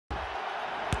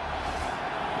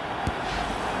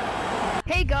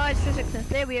Hey guys, TRUZERX, and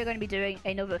today we are going to be doing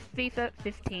another FIFA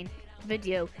 15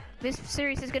 video. This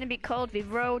series is going to be called The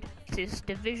Road to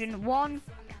Division 1.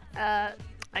 I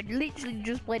literally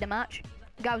just played a match.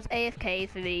 The guy was AFK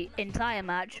for the entire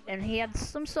match, and he had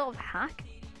some sort of hack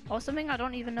or something. I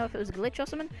don't even know if it was a glitch or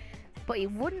something, but he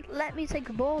wouldn't let me take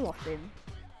the ball off him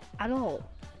at all.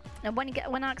 And when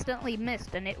I accidentally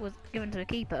missed and it was given to a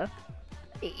keeper,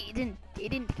 he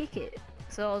didn't kick it.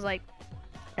 So I was like,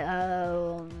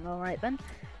 alright then.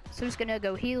 So I'm just gonna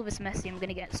go heal this Messi. I'm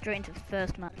gonna get straight into the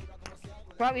first match.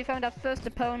 Right, we found our first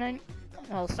opponent.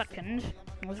 Well, second.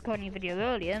 I was recording a video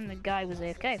earlier and the guy was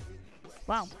AFK.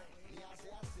 Wow.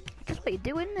 Just what you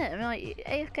do, isn't it? I mean, like,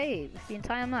 AFK the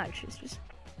entire match. It's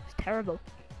terrible.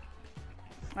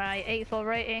 Right, 84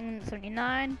 rating,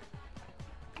 79.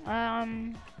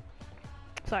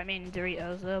 Sorry, I mean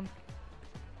Doritos.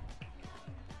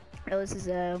 Well, this is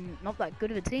not that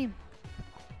good of a team.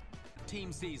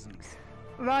 Team seasons.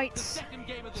 Right,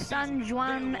 San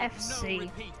Juan FC,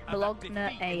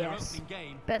 Bologna AS.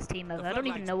 Best team ever. I don't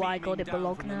even know why I called it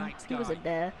Bologna. He wasn't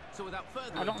there.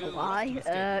 I don't know why.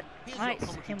 Right,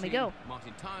 here we go.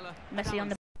 Messi on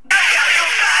the.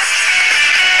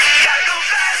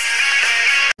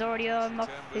 He's already off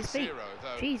his feet.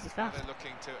 Jeez, he's fast.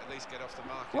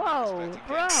 Whoa,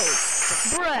 bro.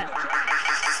 Bruh.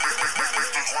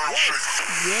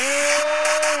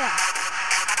 Yeah.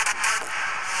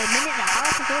 A minute and a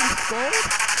half has already scored?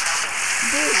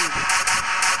 Dude.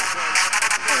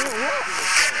 Oh, what?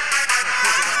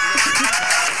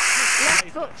 Left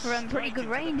foot from pretty good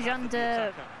range and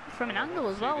from an angle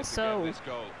as well, so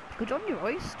good on you,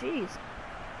 Royce. Jeez.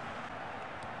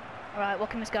 Alright, what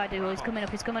can this guy do? He's coming up,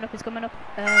 he's coming up, he's coming up.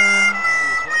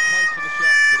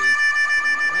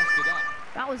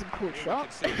 That was a cool shot.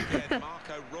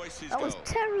 That was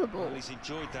terrible.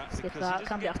 Skip that,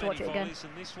 can't be asked to watch it again.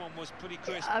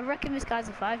 I reckon this guy's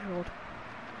a 5-year-old.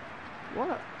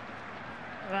 What?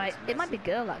 Right, it might be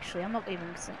girl actually. I'm not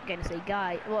even going to say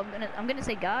guy. Well, I'm gonna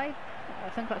say guy. I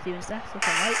think that's even sex if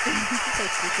I'm right. So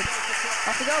stupid.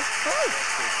 Off we go. Oh!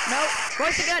 No,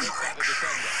 Royce again.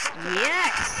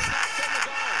 Yes.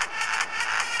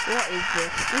 What is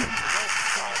this?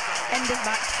 End of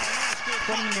match.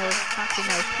 20 0. Actually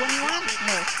no. 21?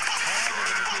 No.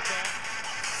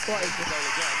 What is this?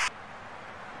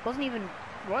 Wasn't even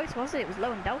Royce, was it? It was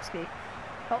Lewandowski.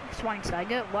 Oh,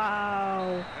 Schweinsteiger.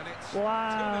 Wow.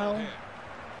 Wow.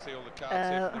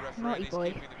 Naughty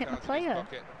boy. Hit my player.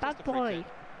 Bad boy.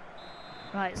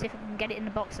 Right, see if I can get it in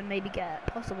the box and maybe get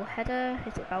a possible header.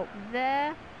 Hit it about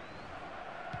there.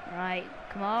 Right,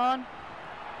 come on.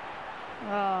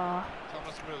 Oh.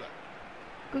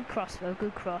 Good cross though,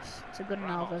 good cross. It's a good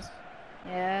Alves.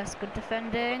 Yes, good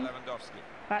defending.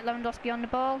 Right, Lewandowski on the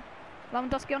ball.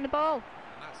 Lewandowski on the ball.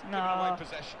 No.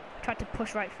 Tried to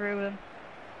push right through him.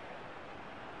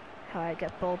 Alright,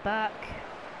 get ball back.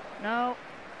 No.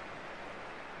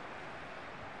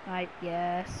 Right,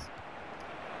 yes.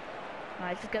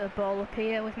 Right, just get the ball up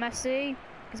here with Messi.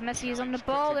 Because Messi is on the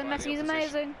ball and Messi is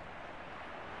amazing.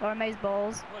 Or amaze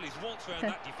balls. Well, he's walked around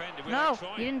that defender no,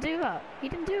 he didn't do that. He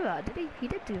didn't do that, did he? He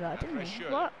did do that, didn't he?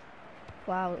 What?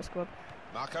 Wow, that's good.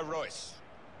 Marco Reus.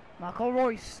 Marco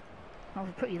Reus. That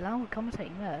was pretty loud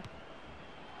commentating there.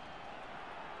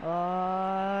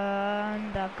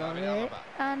 And I've got it.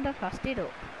 And I passed it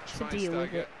up to deal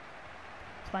with it.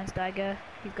 Schweinsteiger,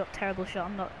 he's got a terrible shot.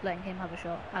 I'm not letting him have a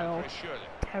shot at all.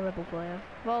 Terrible player.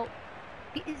 Well,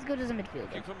 he's good as a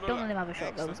midfielder. Don't let him have a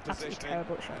shot though. It's absolutely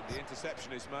terrible at shots. The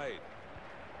interception is made.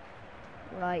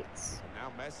 Right.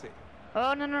 Now Messi.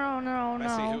 Oh no no no no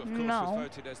Messi, who of course no. was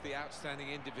voted as the outstanding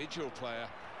individual player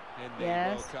in the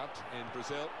World Cup in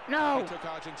Brazil. No. He took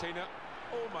Argentina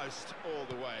almost all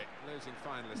the way, losing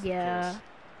finalists. Yeah. Of course,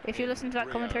 if you listen to that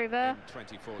commentary there,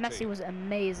 2014. Messi was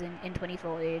amazing in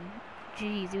 2014.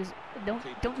 Jeez, he was.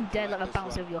 Don't dare let that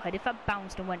bounce over your head. If that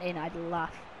bounced and went in, I'd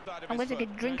laugh. I'm going to take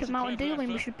a drink of Mountain Dew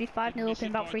and we should be 5-0 up in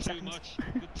about 3 seconds.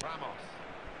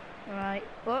 Right,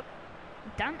 up.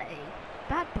 Dante,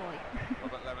 bad boy.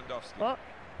 Lewandowski.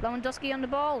 Lewandowski on the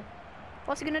ball.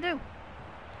 What's he going to do?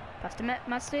 Pass to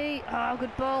Messi. Oh,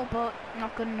 good ball, but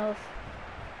not good enough.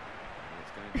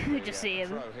 Just see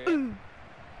him.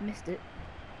 Missed it.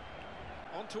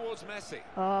 On towards Messi.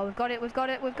 Oh, we've got it, we've got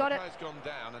it, we've got it. Gone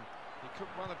down and he could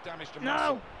well have damaged a no!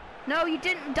 muscle. No, you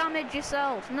didn't damage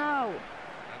yourself, no!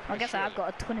 I guess I've got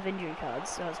a ton of injury cards,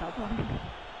 so it's not a problem.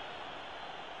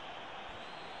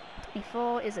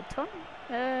 24 is a ton?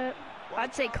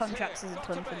 I'd say contracts is a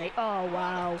ton for me. Oh,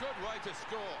 wow.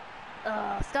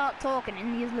 Start talking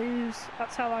and you lose.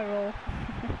 That's how I roll.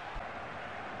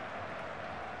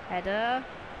 Header.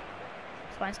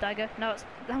 Schweinsteiger. No, it's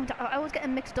I always get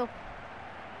them mixed up.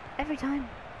 Every time.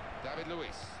 David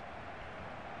Luiz.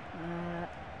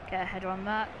 Get a header on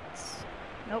that.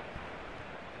 Nope.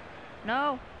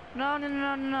 No. No, no,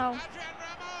 no, no, no.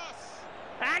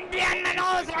 Adrian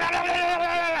Ramos!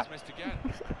 Missed again.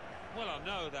 Well, I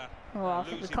know that. Oh, I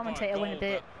think the commentator went a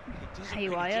bit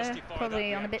haywire.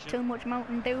 Probably on a bit too much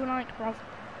Mountain Dew, like, bit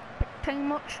too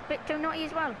much, bit too naughty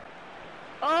as well.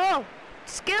 Oh!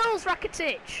 Skills,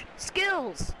 Rakitic!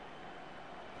 Skills!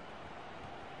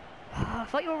 I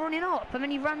thought you were running up, and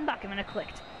then you ran back, and then I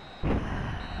clicked.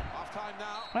 Half time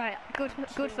now. Right, good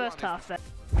first half then.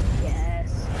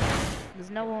 Yes. There's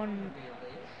no one.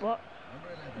 What?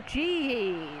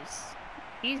 Jeez.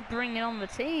 He's bringing on the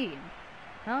team.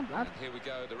 Not bad. Here we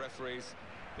go. The referees.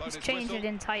 He's changed the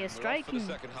entire striking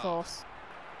force.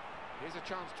 Here's a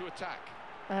chance to attack.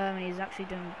 He's actually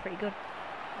doing pretty good.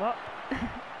 What?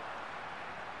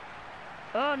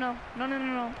 Oh no! No! No! No!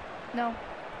 No! No!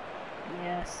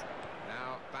 Yes.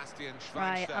 Now Bastian Schweinsteiger.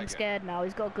 Right, I'm scared now.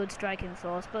 He's got a good striking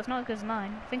force, but it's not as good as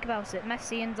mine. Think about it.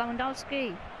 Messi and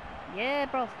Lewandowski. Yeah,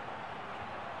 bro.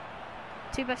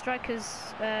 Two best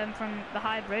strikers from the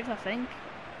hybrid, I think.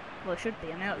 Well, it should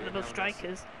be. I mean, they're both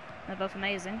strikers. They're both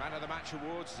amazing. Man of the match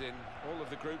awards in all of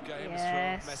the group games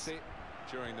yes. for Messi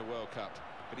during the World Cup.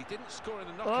 But he didn't score in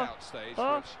the knockout stage,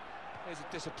 which is a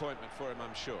disappointment for him,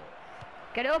 I'm sure.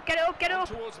 Get up, get up, get up!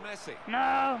 Towards Messi.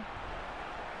 No!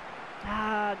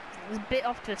 Ah, it was a bit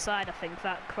off to the side, I think,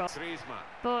 that cross. Griezmann.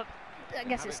 But I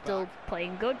guess it's still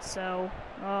playing good, so...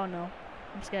 Oh no.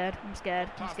 I'm scared, I'm scared,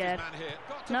 I'm scared.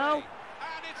 No!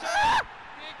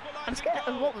 I'm scared.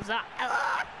 What was that?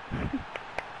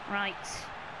 Right.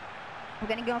 We're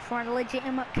going to go for a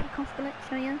legitimate kick-off glitch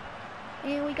here.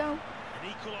 Here we go.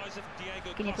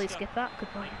 Can you please skip that? Good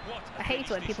point. I hate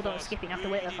it when people don't skip it and have to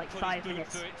wait there for like 5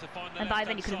 minutes. And by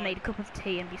then you could have made a cup of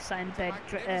tea and be sat in bed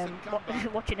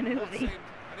watching a movie.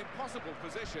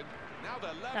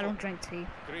 I don't drink tea.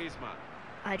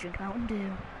 I drink Mountain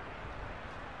Dew.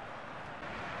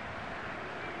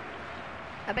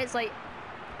 I bet it's like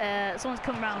someone's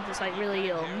come round that's like really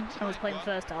young and was playing the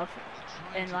first half,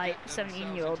 and like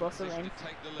 17-year-old or something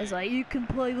is like, you can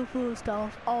play the first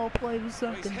half, I'll play the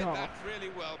second half,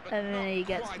 and then he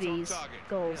gets these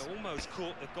goals. Almost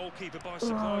caught the goalkeeper by Oh,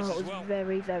 surprise that as was well.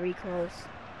 very, very close.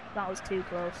 That was too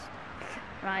close.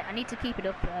 Right, I need to keep it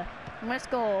up there. I'm gonna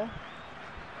score,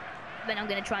 then I'm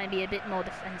gonna try and be a bit more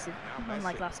defensive,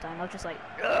 unlike last time. I was just like,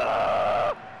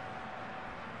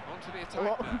 onto the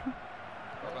attack now.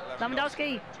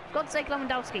 Lewandowski! God's sake,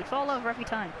 Lewandowski! Fall over every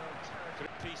time.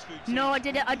 No, I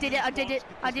did it, I did it, I did it.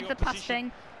 I did the pass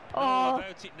thing. Oh,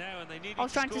 I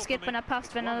was trying to skip and I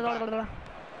passed and oh,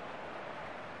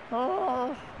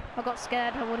 I got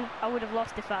scared. I would have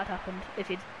lost if that had happened. If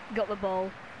he'd got the ball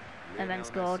and then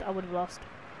scored, I would have lost.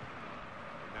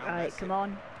 Right, come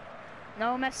on.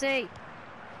 No, Messi!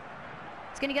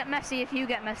 It's gonna get messy if you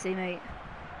get messy, mate.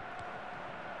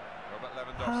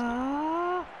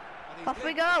 Off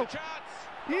we go!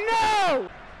 No!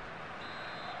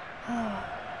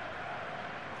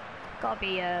 Gotta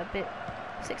be a bit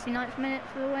 69th minute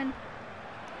for a win.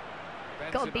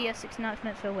 Gotta be a 69th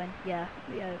minute for a win. Yeah,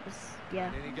 it was.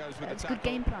 Yeah, it's good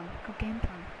game plan. Good game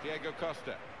plan. Diego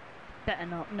Costa. Better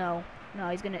not. No,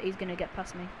 he's gonna get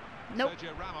past me. Nope.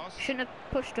 Shouldn't have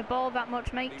pushed the ball that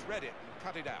much, mate. He read it,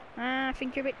 cut it out. I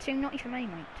think you're a bit too naughty for me,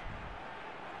 mate.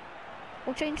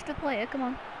 We'll change the player. Come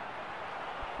on.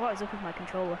 What is up with my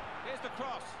controller? Here's the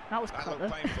cross. That was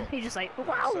clever. He's just like,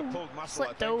 wow,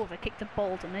 slipped over, kicked the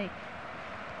ball to me.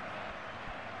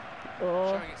 Oh,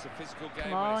 showing it's a physical game,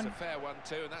 come on. it's a fair one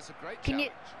too, and that's a great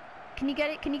challenge. Can you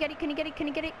get it? Can you get it? Can you get it? Can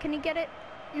you get it? Can you get it?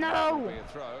 No! Be a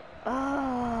throw.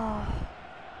 Oh.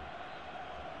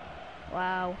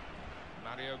 Wow.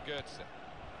 Mario Götze.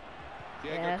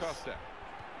 Diego Costa.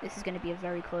 This is going to be a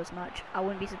very close match. I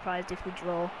wouldn't be surprised if we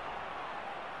draw.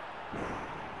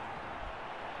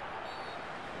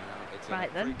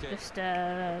 Right then, just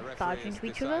barge into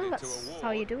each other, that's how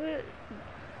you do it.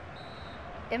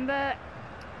 In the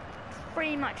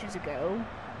 3 matches ago,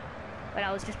 when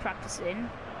I was just practicing,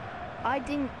 I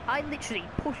literally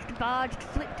pushed, barged,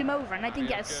 flipped him over and I didn't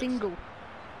get a single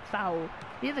foul.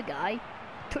 The other guy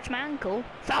touched my ankle,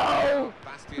 foul!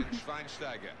 Bastian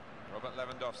Schweinsteiger, Robert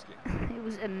Lewandowski. It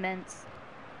was immense.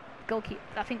 Goalkeeper,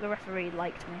 I think the referee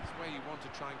liked me. That's where you want to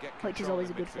try and get which is always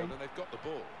a good thing. And they've got the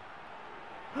ball.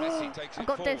 Messi takes I've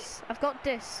got this. I've got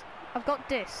this. I've got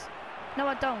this. No,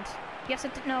 I don't. Yes, I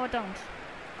do. No, I don't.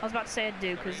 I was about to say I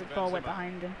do because the ball went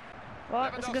behind him.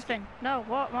 What? That's a good thing. No,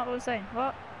 what? What was I saying?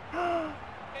 What?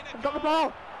 I've got the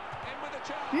ball.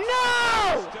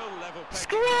 No!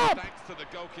 Scrub!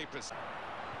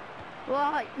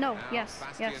 Why? No, Now, yes,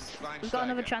 Bastian yes. We've got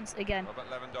another Schweinsteiger. chance again. Robert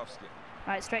Lewandowski.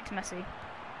 Right, straight to Messi.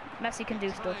 Messi can do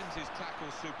stuff. Times his tackle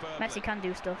superbly. Messi can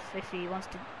do stuff if he wants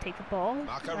to take the ball.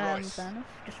 Marco Reus. Fair enough.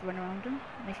 Just run around him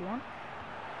if you want.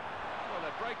 Well,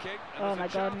 they're breaking, and Oh there's my a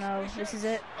god, chance no. for This is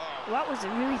shots. it. Oh, That was a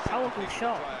really powerful Super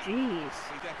shot. player. Jeez. He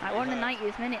Right, definitely we're on the hurt.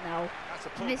 90th minute now. That's a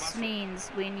pull This muscle.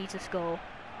 means we need to score.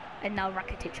 And now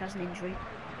Rakitic has an injury.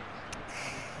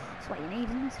 That's what you need,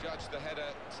 isn't it? Judge the header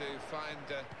to find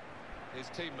his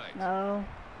teammate. No,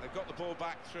 They've got the ball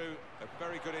back through a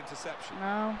very good interception.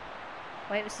 no.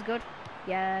 Wait, this is good.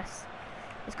 Yes.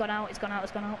 It's gone out, it's gone out,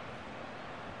 it's gone out.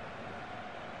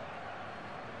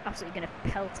 Absolutely gonna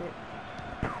pelt it.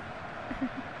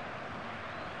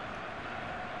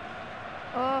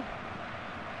 Oh.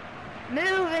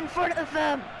 Move in front of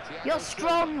them! You're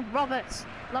strong, Robert!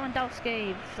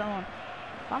 Lewandowski, someone.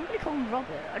 I'm gonna call him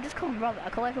Robert. I just call him Robert. I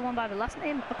call everyone by the last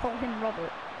name, I call him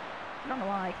Robert. I don't know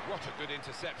why. What a good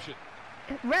interception.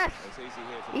 Ref! It's easy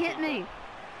here for He the hit keeper. me!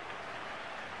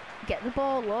 Get the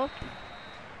ball up.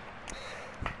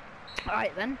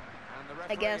 Alright then. And the I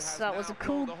referee guess has that was now a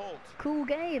cool, called a halt. cool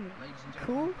game.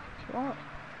 Cool? What?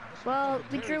 Well,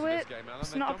 we drew it. Game, Alan.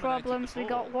 It's They not a dominated problem, the so we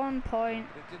ball, got 1 point.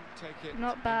 but it didn't take it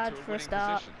Not bad into a for a winning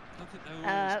start. position.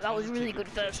 That was a really good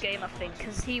first game, I think,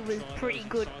 because he was pretty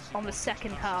good on the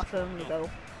second half only, though.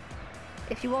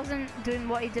 If he wasn't doing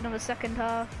what he did on the second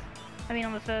half, I mean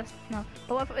on the first, no.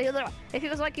 But if it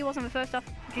was like he was on the first half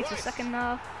due to the second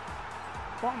half,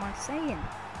 what am I saying?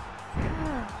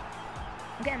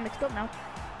 I'm getting mixed up now.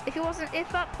 If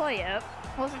that player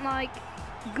wasn't like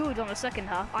good on the second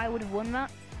half, I would have won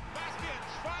that.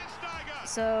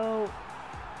 So,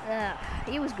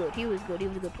 he was good, he was good, he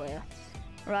was a good player.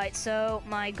 Right, so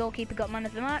my goalkeeper got man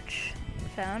of the match,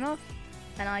 fair enough,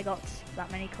 and I got that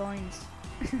many coins.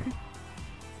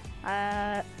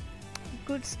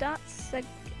 Good stats, I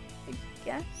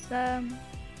guess.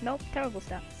 Nope, terrible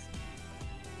stats.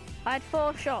 I had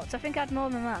 4 shots, I think I had more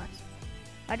than that.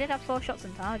 I did have 4 shots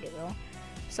on target though.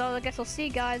 So I guess I'll see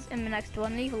you guys in the next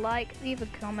one. Leave a like, leave a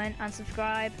comment and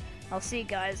subscribe. I'll see you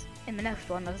guys in the next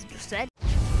one, as I just said.